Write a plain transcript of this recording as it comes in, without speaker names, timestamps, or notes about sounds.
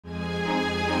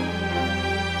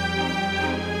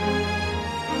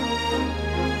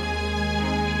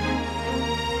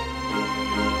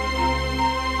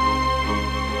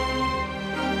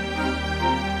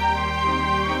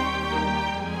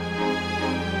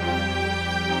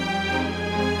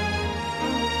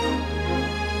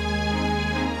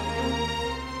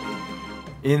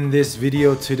In this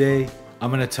video today,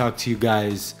 I'm gonna talk to you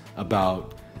guys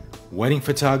about wedding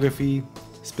photography,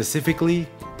 specifically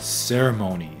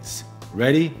ceremonies.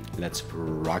 Ready? Let's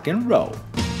rock and roll.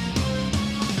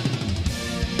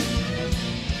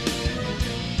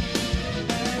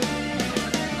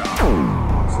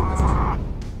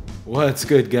 What's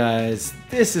good, guys?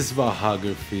 This is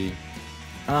Vahography.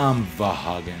 I'm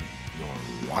Vahagan,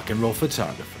 your rock and roll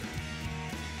photographer.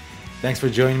 Thanks for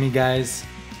joining me, guys.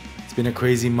 It's been a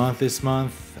crazy month this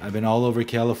month. I've been all over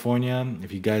California.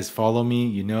 If you guys follow me,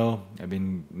 you know I've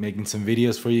been making some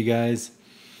videos for you guys.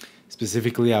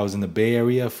 Specifically, I was in the Bay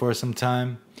Area for some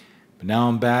time, but now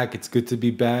I'm back. It's good to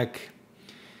be back.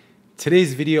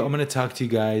 Today's video, I'm going to talk to you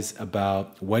guys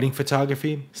about wedding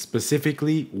photography,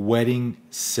 specifically wedding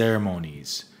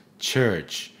ceremonies,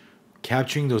 church,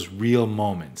 capturing those real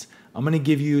moments. I'm going to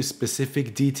give you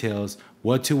specific details,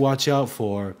 what to watch out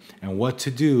for, and what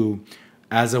to do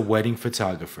as a wedding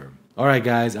photographer. All right,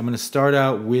 guys, I'm going to start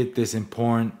out with this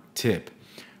important tip.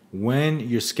 When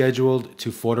you're scheduled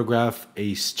to photograph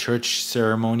a church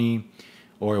ceremony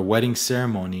or a wedding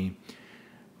ceremony,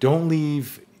 don't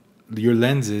leave your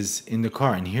lenses in the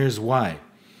car, and here's why.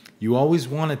 You always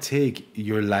want to take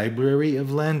your library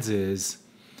of lenses.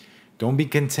 Don't be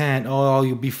content, oh,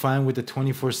 you'll be fine with the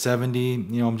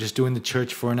 24-70, I'm just doing the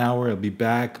church for an hour, I'll be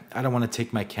back. I don't want to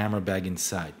take my camera bag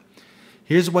inside.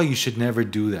 Here's why you should never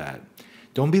do that.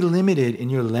 Don't be limited in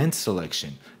your lens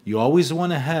selection. You always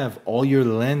want to have all your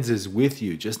lenses with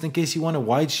you, just in case you want a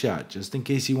wide shot, just in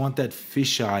case you want that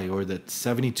fisheye or that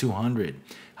 7200.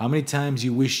 How many times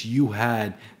you wish you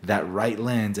had that right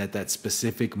lens at that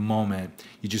specific moment?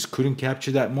 You just couldn't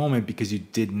capture that moment because you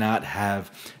did not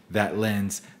have that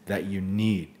lens that you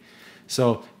need.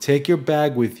 So take your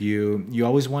bag with you. You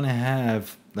always want to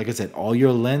have, like I said, all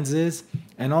your lenses.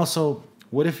 And also,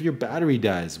 what if your battery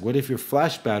dies? What if your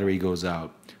flash battery goes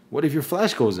out? What if your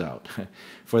flash goes out,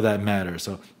 for that matter?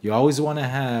 So you always want to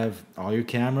have all your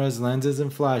cameras, lenses,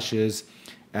 and flashes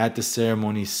at the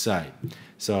ceremony site.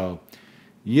 So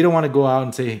you don't want to go out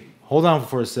and say, hold on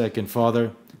for a second,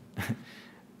 Father.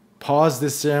 Pause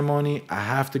this ceremony. I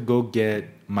have to go get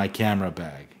my camera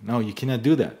bag. No, you cannot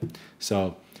do that.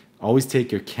 So always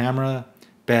take your camera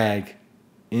bag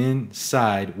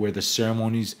inside where the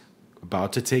ceremony's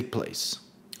about to take place.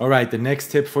 All right, the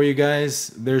next tip for you guys,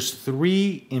 there's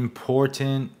 3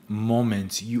 important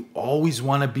moments you always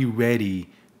want to be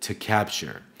ready to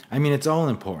capture. I mean, it's all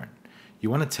important. You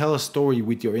want to tell a story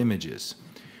with your images.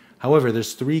 However,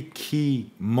 there's 3 key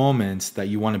moments that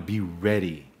you want to be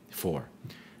ready for.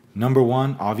 Number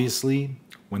 1, obviously,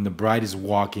 when the bride is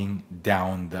walking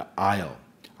down the aisle,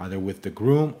 either with the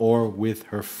groom or with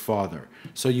her father.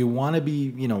 So you want to be,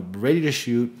 ready to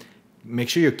shoot. Make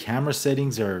sure your camera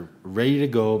settings are ready to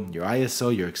go, your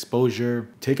ISO, your exposure.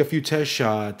 Take a few test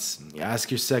shots.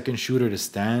 Ask your second shooter to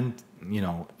stand,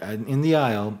 in the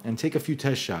aisle and take a few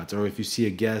test shots. Or if you see a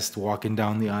guest walking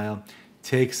down the aisle,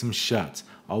 take some shots.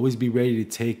 Always be ready to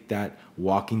take that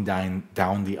walking down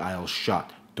the aisle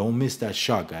shot. Don't miss that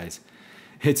shot, guys.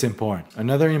 It's important.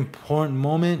 Another important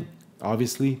moment,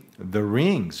 obviously, the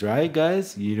rings, right,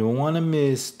 guys? You don't want to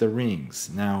miss the rings.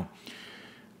 Now,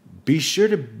 be sure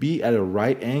to be at a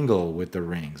right angle with the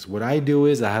rings. What I do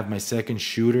is I have my second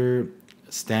shooter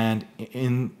stand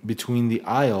in between the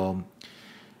aisle,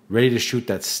 ready to shoot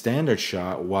that standard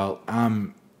shot while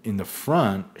I'm in the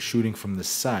front shooting from the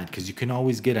side, because you can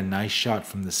always get a nice shot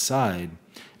from the side,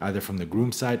 either from the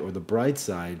groom side or the bride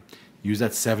side. Use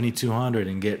that 7200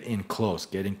 and get in close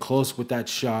with that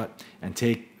shot and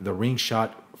take the ring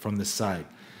shot from the side.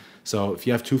 So if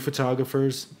you have 2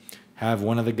 photographers, have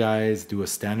one of the guys do a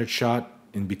standard shot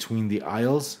in between the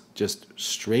aisles, just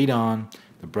straight on.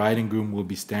 The bride and groom will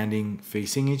be standing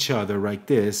facing each other like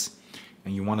this,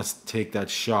 and you want to take that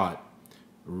shot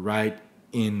right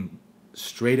in,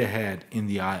 straight ahead in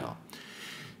the aisle.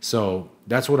 So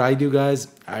that's what I do, guys.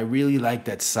 I really like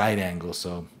that side angle.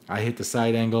 So I hit the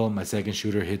side angle, my second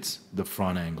shooter hits the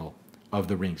front angle of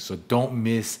the ring. So don't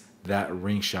miss that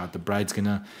ring shot. The bride's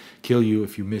gonna kill you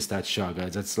if you miss that shot,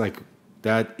 guys.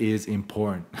 That is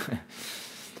important.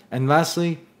 And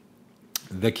lastly,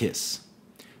 the kiss.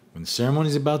 When the ceremony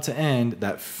is about to end,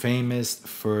 that famous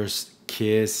first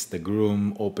kiss, the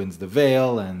groom opens the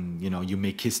veil and you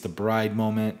may kiss the bride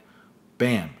moment.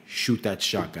 Bam, shoot that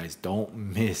shot, guys. Don't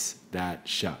miss that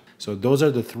shot. So those are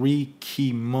the 3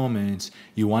 key moments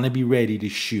you want to be ready to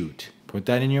shoot. Put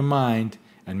that in your mind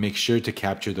and make sure to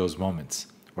capture those moments,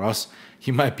 or else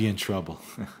you might be in trouble.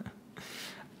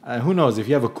 Who knows, if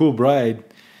you have a cool bride,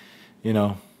 I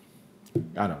don't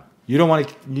know. you don't want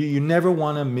to, you never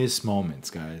want to miss moments,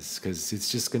 guys, because it's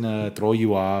just gonna throw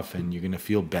you off and you're gonna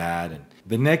feel bad. And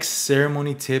the next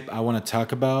ceremony tip I want to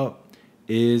talk about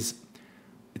is,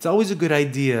 it's always a good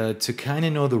idea to kind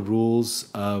of know the rules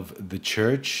of the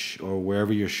church or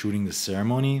wherever you're shooting the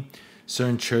ceremony.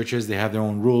 Certain churches, they have their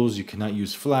own rules. You cannot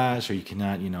use flash, or you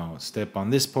cannot, step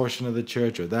on this portion of the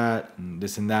church or that and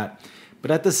this and that.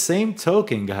 But at the same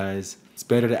token, guys, it's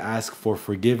better to ask for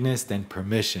forgiveness than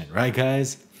permission, right,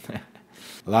 guys?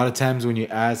 A lot of times when you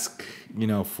ask,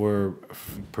 for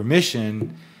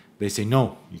permission, they say,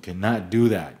 no, you cannot do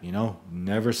that,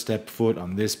 never step foot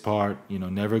on this part,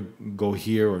 never go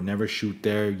here or never shoot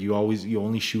there. You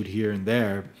only shoot here and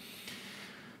there.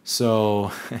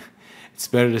 So it's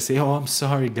better to say, oh, I'm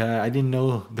sorry, guy, I didn't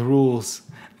know the rules.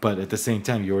 But at the same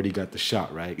time, you already got the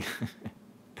shot, right?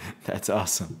 That's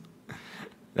awesome.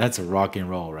 That's a rock and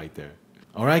roll right there.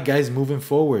 All right, guys, moving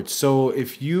forward. So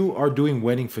if you are doing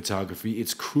wedding photography,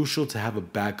 it's crucial to have a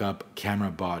backup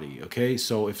camera body, okay?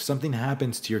 So if something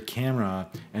happens to your camera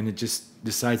and it just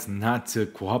decides not to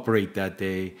cooperate that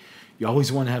day, you always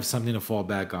want to have something to fall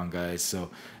back on, guys. So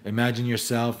imagine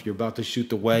yourself, you're about to shoot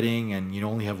the wedding and you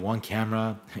only have one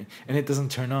camera and it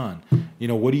doesn't turn on.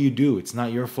 What do? It's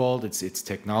not your fault. It's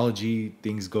technology.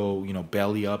 Things go,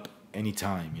 belly up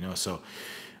anytime, So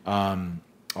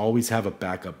always have a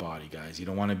backup body, guys. You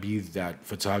don't want to be that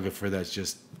photographer that's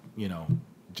just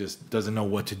doesn't know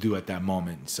what to do at that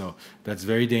moment. So that's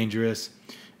very dangerous,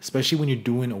 especially when you're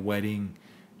doing a wedding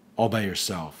all by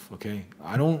yourself, okay?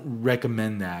 I don't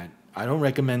recommend that. I don't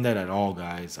recommend that at all,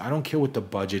 guys. I don't care what the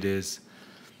budget is.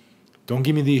 Don't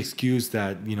give me the excuse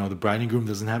that, the bride and groom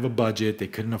doesn't have a budget. They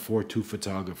couldn't afford 2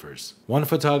 photographers. One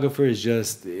photographer is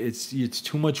just, it's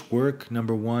too much work,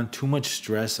 number one, too much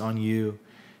stress on you.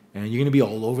 And you're going to be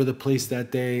all over the place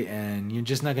that day, and you're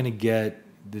just not going to get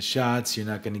the shots. You're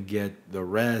not going to get the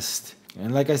rest.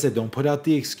 And like I said, don't put out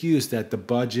the excuse that the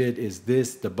budget is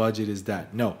this, the budget is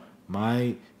that. No,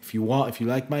 if you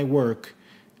like my work,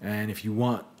 and if you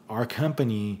want our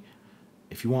company,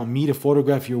 if you want me to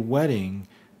photograph your wedding,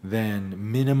 then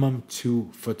minimum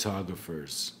 2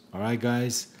 photographers. All right,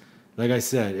 guys? Like I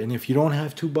said, and if you don't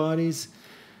have 2 bodies,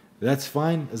 that's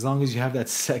fine, as long as you have that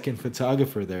second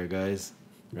photographer there, guys.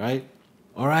 Right?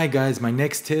 All right, guys, my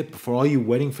next tip for all you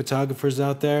wedding photographers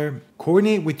out there,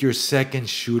 coordinate with your second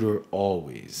shooter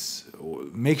always.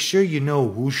 Make sure you know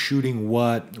who's shooting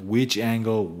what, which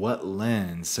angle, what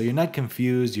lens, so you're not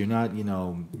confused. You're not,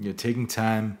 you're taking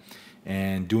time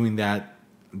and doing that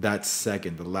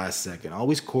second, the last second.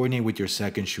 Always coordinate with your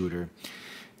second shooter.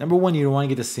 Number one, you don't want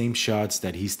to get the same shots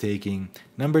that he's taking.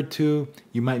 Number two,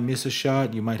 you might miss a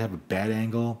shot. You might have a bad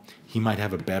angle. He might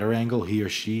have a better angle, he or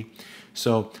she.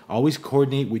 So always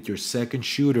coordinate with your second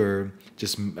shooter.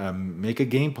 Just make a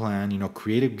game plan,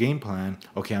 create a game plan.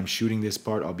 Okay, I'm shooting this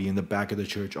part. I'll be in the back of the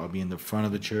church. I'll be in the front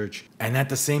of the church. And at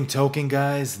the same token,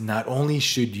 guys, not only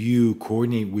should you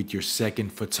coordinate with your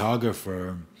second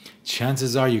photographer,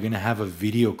 chances are you're going to have a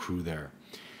video crew there.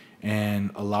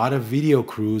 And a lot of video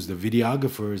crews, the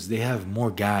videographers, they have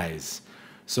more guys.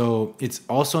 So it's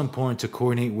also important to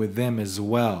coordinate with them as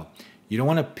well. You don't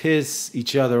want to piss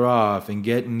each other off and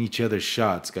get in each other's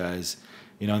shots, guys.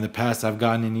 In the past, I've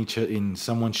gotten in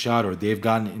someone's shot, or they've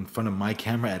gotten in front of my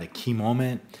camera at a key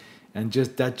moment, and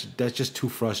that's just too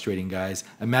frustrating, guys.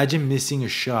 Imagine missing a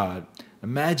shot.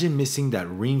 Imagine missing that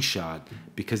ring shot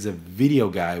because the video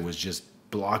guy was just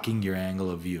blocking your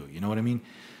angle of view. You know what I mean?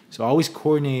 So always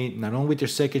coordinate not only with your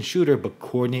second shooter, but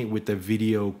coordinate with the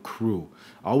video crew.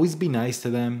 Always be nice to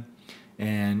them.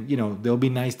 And, they'll be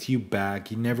nice to you back.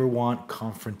 You never want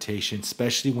confrontation,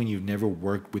 especially when you've never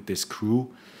worked with this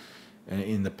crew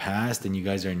in the past and you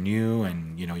guys are new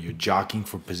and, you're jockeying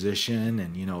for position.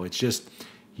 And, it's just,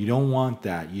 you don't want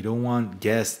that. You don't want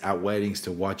guests at weddings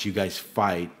to watch you guys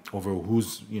fight over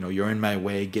who's, you're in my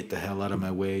way, get the hell out of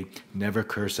my way. Never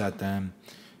curse at them.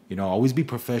 Always be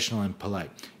professional and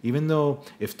polite. Even though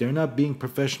if they're not being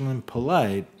professional and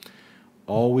polite,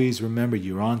 always remember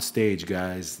you're on stage,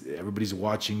 guys. Everybody's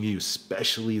watching you,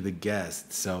 especially the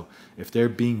guests. So if they're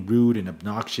being rude and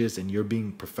obnoxious and you're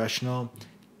being professional,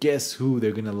 guess who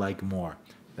they're going to like more?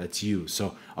 That's you.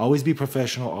 So always be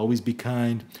professional, always be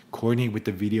kind, coordinate with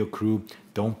the video crew.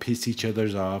 Don't piss each other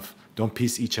off. Don't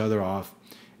piss each other off.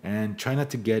 And try not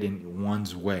to get in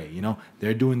one's way.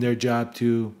 They're doing their job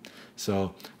too.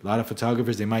 So a lot of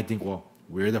photographers, they might think, well,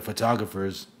 we're the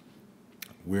photographers.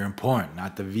 We're important,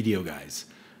 not the video guys.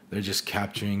 They're just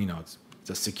capturing, it's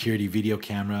a security video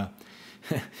camera.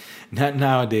 Not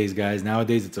nowadays, guys.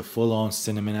 Nowadays, it's a full-on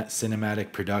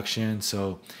cinematic production.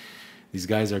 So These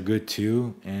guys are good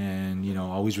too, and you know,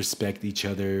 always respect each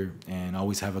other and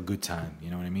always have a good time.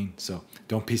 You know what I mean? So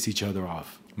don't piss each other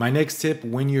off. My next tip,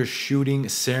 when you're shooting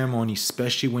ceremony,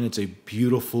 especially when it's a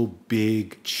beautiful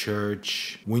big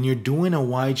church, when you're doing a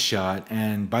wide shot,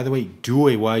 and by the way, do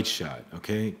a wide shot,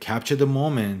 okay? Capture the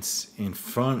moments in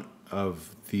front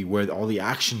of the where all the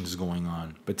action is going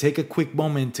on. But take a quick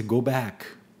moment to go back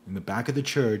in the back of the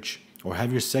church, or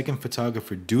have your second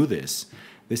photographer do this.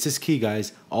 This is key,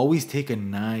 guys. Always take a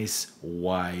nice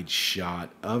wide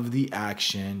shot of the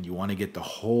action. You want to get the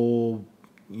whole,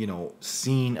 you know,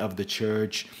 scene of the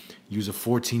church. Use a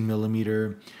 14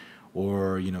 millimeter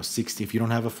or, you know, 60. If you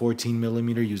don't have a 14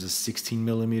 millimeter, use a 16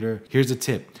 millimeter. Here's a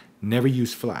tip. Never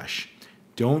use flash.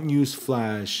 Don't use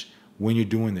flash when you're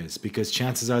doing this, because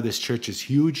chances are this church is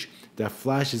huge. That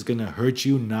flash is going to hurt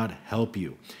you, not help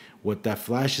you. What that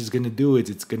flash is going to do is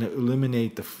it's going to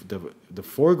eliminate the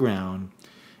foreground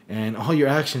and all your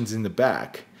actions in the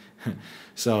back.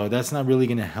 So that's not really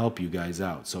going to help you guys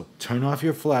out. So turn off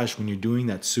your flash when you're doing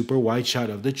that super wide shot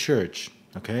of the church,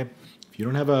 okay? If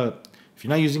you're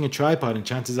not using a tripod, and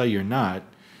chances are you're not,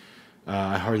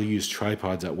 I hardly use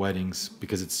tripods at weddings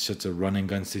because it's such a run and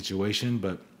gun situation,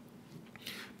 but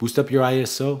boost up your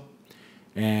ISO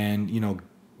and, you know,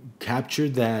 capture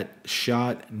that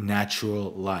shot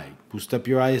natural light. Boost up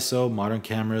your ISO. Modern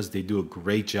cameras, they do a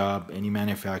great job, any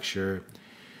manufacturer.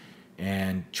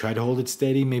 And try to hold it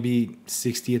steady, maybe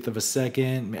 60th of a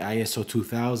second, ISO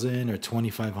 2000 or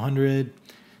 2500,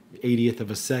 80th of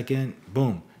a second,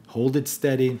 boom. Hold it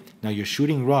steady. Now you're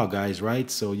shooting raw, guys, right?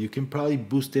 So you can probably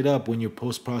boost it up when you're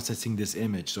post-processing this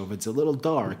image. So if it's a little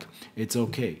dark, it's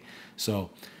okay. So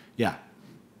yeah,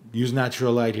 use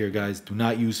natural light here, guys. Do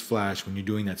not use flash when you're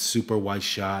doing that super wide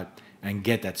shot, and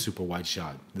get that super wide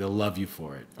shot. They'll love you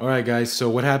for it. All right, guys, so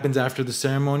what happens after the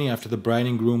ceremony, after the bride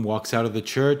and groom walks out of the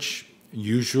church?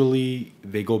 Usually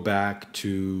they go back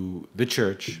to the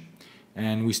church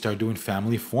and we start doing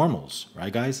family formals,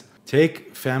 right, guys?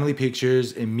 Take family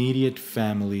pictures, immediate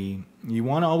family. You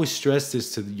want to always stress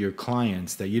this to your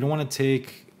clients that you don't want to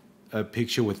take a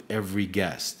picture with every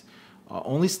guest.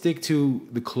 Only stick to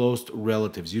the close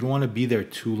relatives. You don't want to be there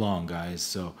too long, guys.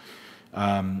 So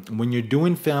when you're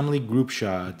doing family group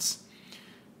shots,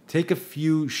 take a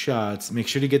few shots. Make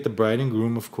sure to get the bride and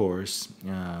groom, of course.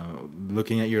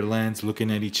 Looking at your lens,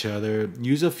 looking at each other.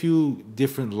 Use a few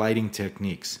different lighting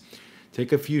techniques.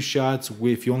 Take a few shots.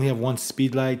 If you only have one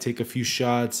speed light, take a few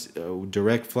shots,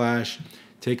 direct flash.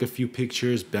 Take a few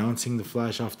pictures, bouncing the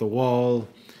flash off the wall.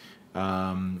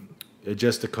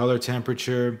 Adjust the color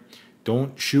temperature.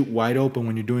 Don't shoot wide open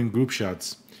when you're doing group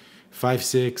shots.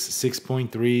 5.6,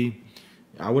 6.3.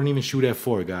 I wouldn't even shoot at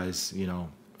 4, guys. You know,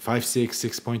 5.6,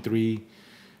 6.3,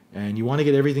 and you want to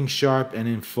get everything sharp and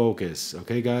in focus,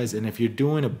 okay, guys? And if you're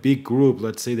doing a big group,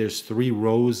 let's say there's 3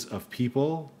 rows of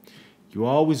people, you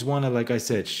always want to, like I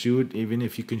said, shoot, even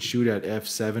if you can shoot at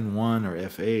f7.1 or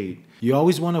f8, you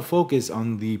always want to focus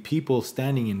on the people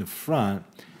standing in the front,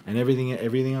 and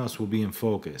everything else will be in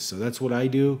focus. So that's what I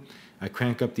do. I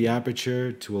crank up the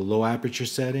aperture to a low aperture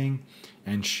setting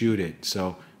and shoot it.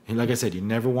 So like I said, you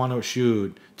never want to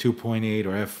shoot 2.8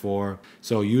 or f4.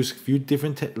 So use a few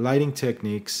different lighting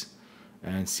techniques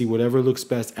and see whatever looks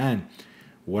best. And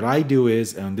what I do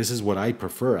is, and this is what I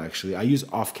prefer actually, I use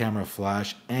off-camera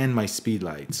flash and my speed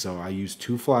light. So I use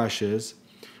 2 flashes.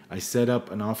 I set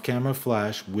up an off-camera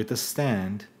flash with a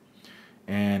stand,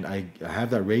 and I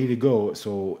have that ready to go.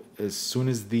 So as soon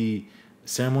as the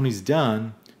ceremony's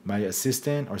done, my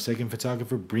assistant or second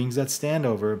photographer brings that stand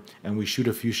over and we shoot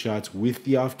a few shots with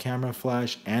the off-camera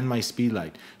flash and my speed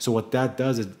light. So what that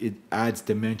does is it adds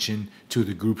dimension to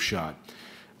the group shot.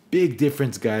 Big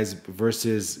difference, guys,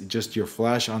 versus just your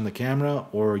flash on the camera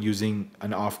or using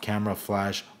an off-camera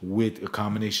flash with a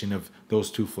combination of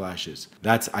those 2 flashes.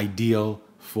 That's ideal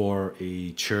for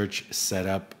a church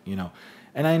setup, you know.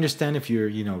 And I understand if you're,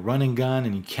 you know, run and gun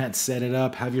and you can't set it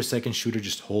up, have your second shooter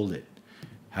just hold it.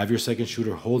 Have your second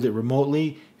shooter hold it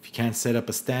remotely. If you can't set up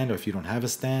a stand, or if you don't have a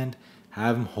stand,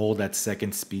 have them hold that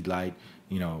second speed light,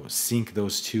 you know, sync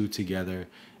those 2 together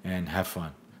and have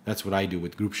fun. That's what I do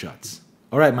with group shots.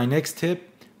 All right, my next tip,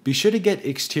 be sure to get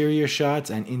exterior shots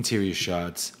and interior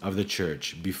shots of the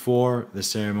church before the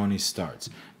ceremony starts.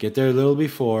 Get there a little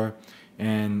before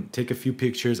and take a few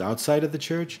pictures outside of the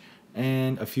church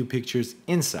and a few pictures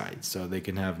inside, so they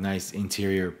can have nice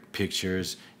interior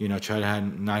pictures. You know, try to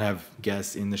not have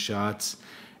guests in the shots.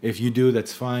 If you do,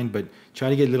 that's fine, but try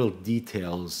to get little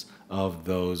details of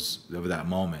that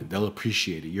moment. They'll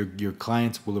appreciate it. Your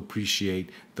clients will appreciate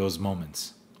those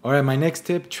moments. All right, my next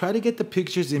tip, try to get the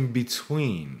pictures in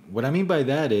between. What I mean by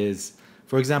that is,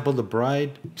 for example, the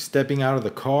bride stepping out of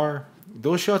the car,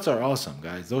 those shots are awesome,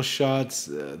 guys. Those shots,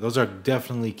 those are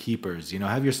definitely keepers. You know,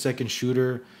 have your second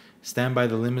shooter stand by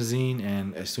the limousine,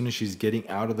 and as soon as she's getting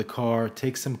out of the car,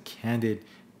 take some candid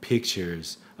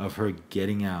pictures of her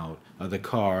getting out of the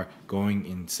car, going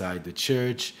inside the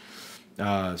church.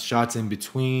 Shots in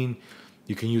between.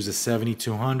 You can use a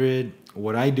 7200.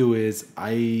 What I do is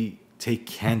I take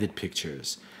candid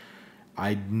pictures.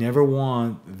 I never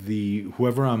want the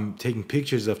whoever I'm taking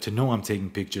pictures of to know I'm taking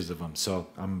pictures of them. So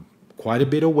I'm quite a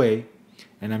bit away,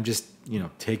 and I'm just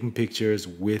taking pictures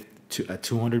with a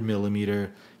 200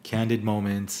 millimeter candid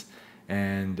moments,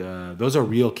 and those are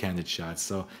real candid shots.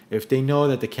 So if they know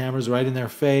that the camera's right in their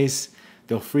face,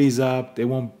 they'll freeze up. They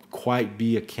won't quite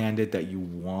be a candid that you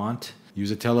want.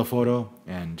 Use a telephoto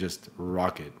and just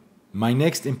rock it. My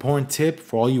next important tip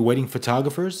for all you wedding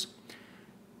photographers: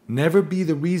 never be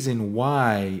the reason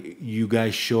why you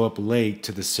guys show up late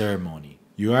to the ceremony.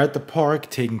 You are at the park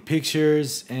taking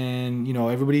pictures, and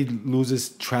everybody loses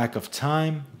track of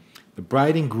time. The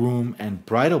bride and groom and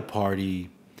bridal party,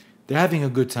 they're having a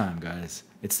good time, guys.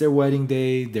 It's their wedding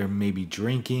day. They're maybe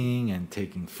drinking and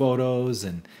taking photos,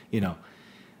 and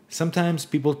sometimes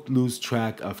people lose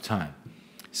track of time.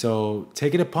 So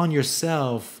take it upon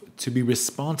yourself to be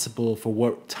responsible for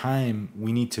what time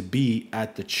we need to be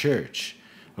at the church.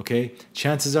 Okay,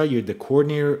 chances are the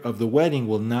coordinator of the wedding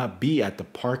will not be at the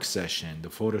park session, the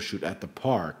photo shoot at the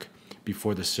park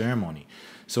before the ceremony.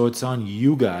 So it's on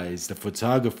you guys, the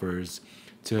photographers,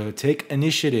 to take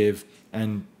initiative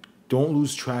and don't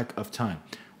lose track of time.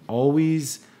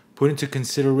 Always put into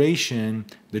consideration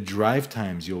the drive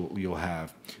times you'll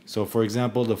have. So for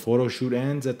example, the photo shoot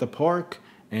ends at the park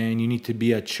and you need to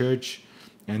be at church,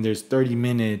 and there's 30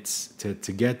 minutes to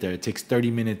get there. It takes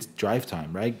 30 minutes drive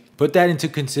time, right? Put that into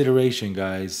consideration,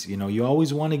 guys. You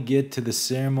always want to get to the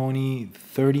ceremony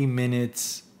 30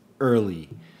 minutes early,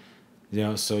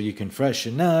 so you can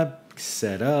freshen up,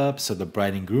 set up, so the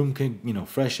bride and groom can,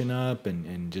 freshen up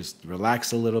and just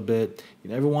relax a little bit. You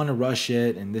never want to rush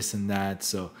it and this and that.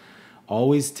 So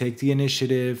always take the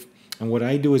initiative. And what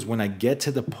I do is when I get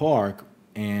to the park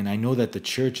and I know that the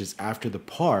church is after the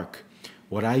park,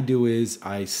 what I do is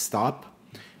I stop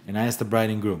and I ask the bride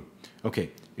and groom,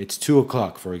 okay, it's 2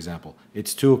 o'clock, for example.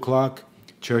 It's 2 o'clock,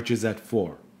 church is at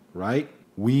 4, right?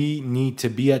 We need to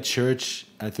be at church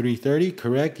at 3:30,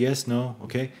 correct? Yes, no,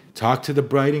 okay. Talk to the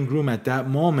bride and groom at that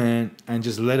moment and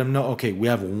just let them know, okay, we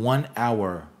have 1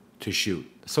 hour to shoot.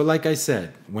 So like I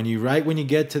said, when you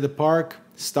get to the park,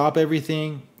 stop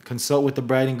everything, consult with the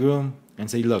bride and groom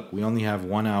and say, look, we only have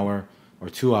 1 hour or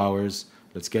 2 hours.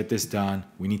 Let's get this done.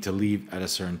 We need to leave at a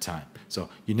certain time. So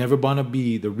you never want to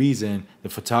be the reason. The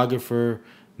photographer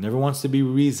never wants to be the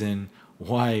reason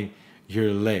why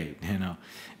you're late.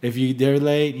 If they're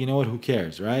late, you know what? Who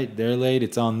cares, right? They're late.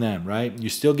 It's on them, right? You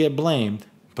still get blamed,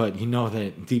 but you know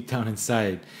that deep down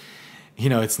inside,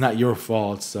 it's not your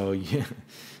fault. So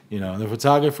the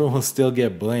photographer will still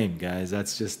get blamed, guys.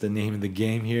 That's just the name of the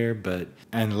game here.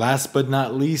 And last but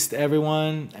not least,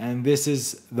 everyone, and this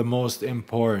is the most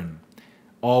important,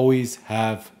 always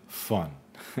have fun.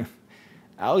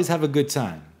 Always have a good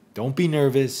time. Don't be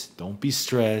nervous. Don't be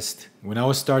stressed. When I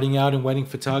was starting out in wedding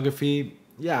photography,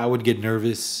 I would get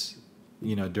nervous,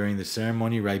 during the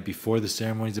ceremony, right before the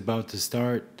ceremony is about to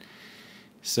start.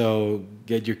 So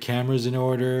get your cameras in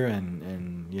order,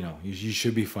 and you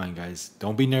should be fine, guys.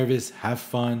 Don't be nervous. Have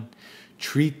fun.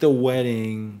 Treat the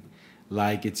wedding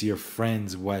like it's your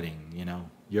friend's wedding.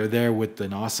 You're there with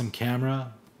an awesome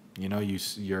camera.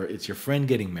 It's your friend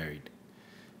getting married.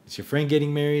 It's your friend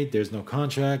getting married. There's no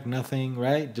contract, nothing,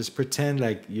 right? Just pretend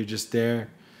like you're just there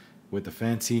with a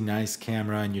fancy, nice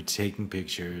camera and you're taking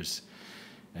pictures.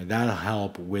 And that'll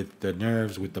help with the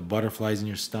nerves, with the butterflies in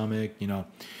your stomach.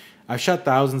 I've shot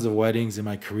thousands of weddings in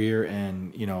my career,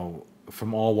 and,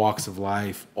 from all walks of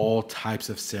life, all types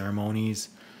of ceremonies.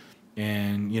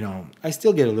 And, I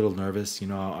still get a little nervous.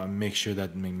 I make sure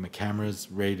that my camera's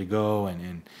ready to go.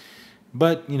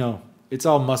 But, it's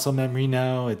all muscle memory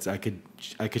now. I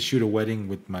could shoot a wedding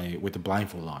with the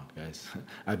blindfold on, guys.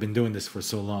 I've been doing this for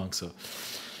so long.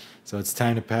 So it's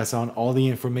time to pass on all the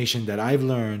information that I've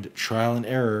learned, trial and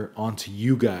error, onto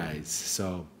you guys.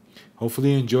 So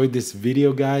hopefully you enjoyed this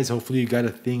video, guys. Hopefully you got a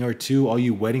thing or two, all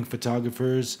you wedding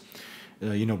photographers,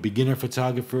 beginner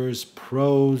photographers,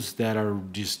 pros that are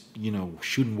just,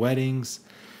 shooting weddings.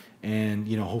 And,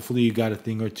 hopefully you got a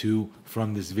thing or two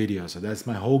from this video. So that's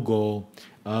my whole goal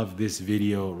of this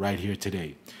video right here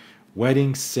today.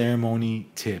 Wedding ceremony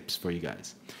tips for you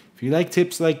guys. If you like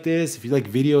tips like this, if you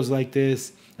like videos like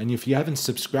this, and if you haven't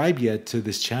subscribed yet to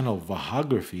this channel,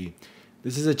 Vahography,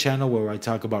 this is a channel where I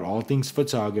talk about all things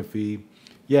photography.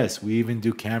 Yes, we even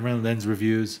do camera and lens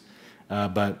reviews.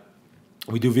 But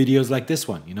we do videos like this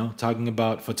one, you know, talking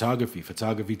about photography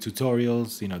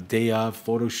tutorials, you know, day of,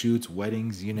 photo shoots,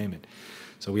 weddings, you name it.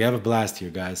 So we have a blast here,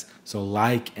 guys. So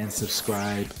like and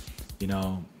subscribe, you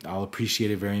know, I'll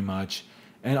appreciate it very much.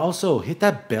 And also hit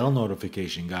that bell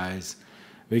notification, guys,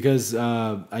 because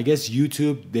I guess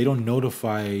YouTube, they don't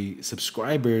notify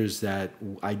subscribers that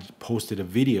I posted a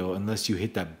video unless you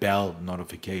hit that bell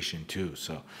notification too.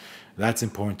 So that's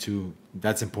important too.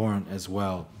 That's important as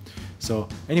well. So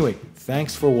anyway,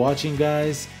 thanks for watching,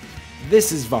 guys.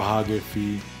 This is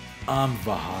Vahography. I'm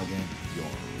Vahagan,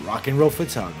 your rock and roll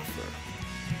photographer.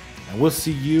 And we'll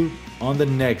see you on the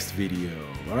next video.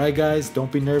 All right, guys,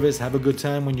 don't be nervous. Have a good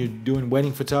time when you're doing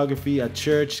wedding photography at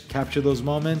church. Capture those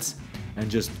moments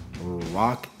and just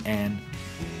rock and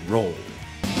roll.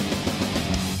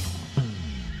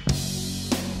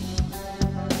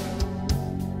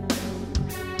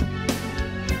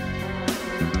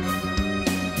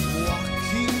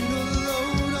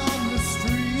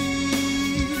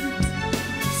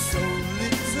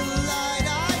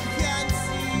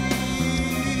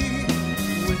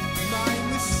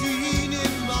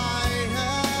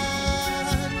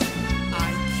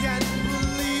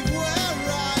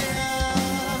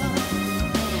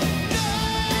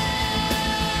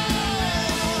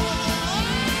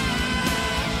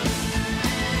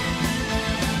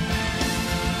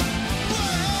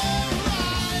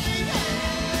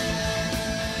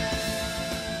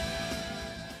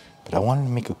 I wanted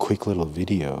to make a quick little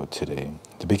video today.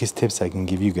 The biggest tips I can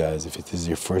give you guys, if this is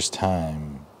your first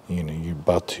time, you know, you're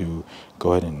about to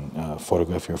go ahead and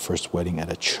photograph your first wedding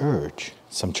at a church.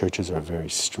 Some churches are very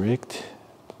strict.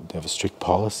 They have a strict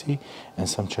policy, and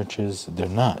some churches, they're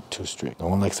not too strict. No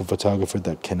one likes a photographer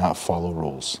that cannot follow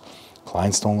rules.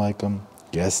 Clients don't like them.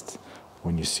 Guests,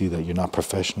 when you see that you're not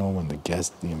professional, when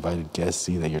the invited guests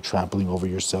see that you're trampling over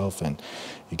yourself and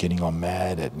you're getting all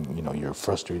mad and, you know, you're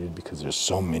frustrated because there's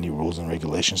so many rules and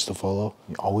regulations to follow.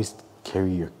 You always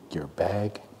carry your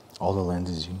bag, all the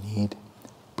lenses you need.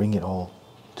 Bring it all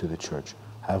to the church.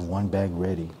 Have one bag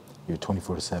ready. Your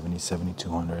 24-70,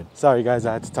 7200. Sorry guys,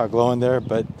 I had to talk low in there,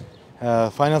 but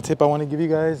final tip I want to give you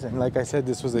guys, and like I said,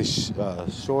 this was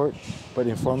a short but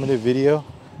informative video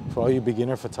for all you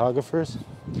beginner photographers.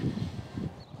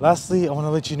 Lastly, I want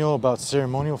to let you know about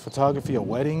ceremonial photography at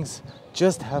weddings.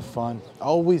 Just have fun.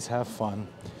 Always have fun.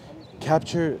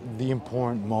 Capture the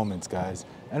important moments, guys.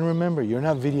 And remember, you're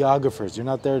not videographers. You're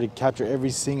not there to capture every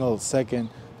single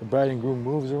second the bride and groom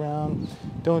moves around.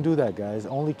 Don't do that, guys.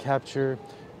 Only capture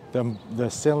the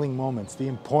selling moments, the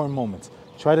important moments.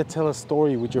 Try to tell a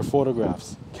story with your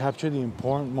photographs. Capture the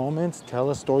important moments, tell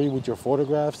a story with your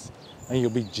photographs, and you'll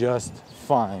be just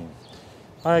fine.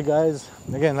 All right, guys.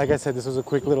 Again, like I said, this was a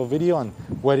quick little video on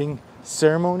wedding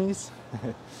ceremonies.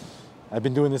 I've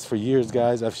been doing this for years,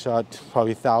 guys. I've shot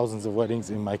probably thousands of weddings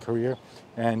in my career,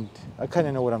 and I kind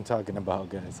of know what I'm talking about,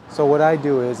 guys. So what I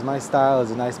do is, my style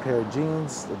is a nice pair of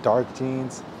jeans, dark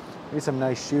jeans, maybe some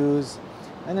nice shoes,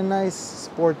 and a nice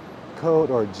sport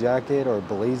coat or jacket or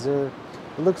blazer.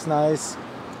 It looks nice.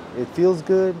 It feels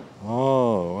good.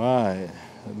 Oh, right.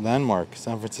 Landmark,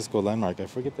 San Francisco landmark. I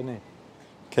forget the name.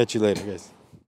 Catch you later, guys.